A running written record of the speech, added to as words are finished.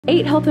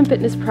8 health and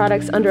fitness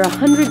products under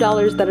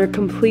 $100 that are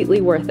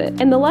completely worth it.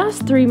 And the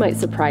last 3 might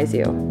surprise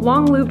you.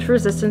 Long looped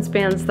resistance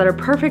bands that are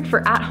perfect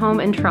for at-home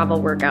and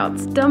travel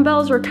workouts.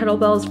 Dumbbells or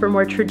kettlebells for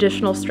more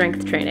traditional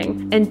strength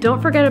training. And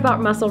don't forget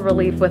about muscle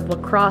relief with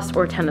lacrosse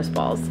or tennis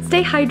balls.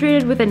 Stay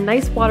hydrated with a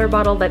nice water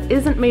bottle that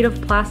isn't made of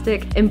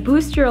plastic and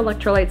boost your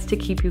electrolytes to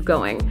keep you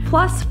going.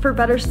 Plus, for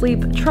better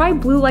sleep, try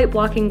blue light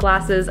blocking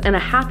glasses and a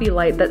happy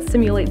light that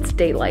simulates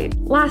daylight.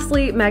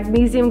 Lastly,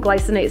 magnesium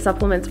glycinate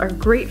supplements are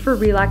great for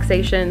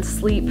relaxation,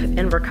 sleep,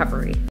 and recovery.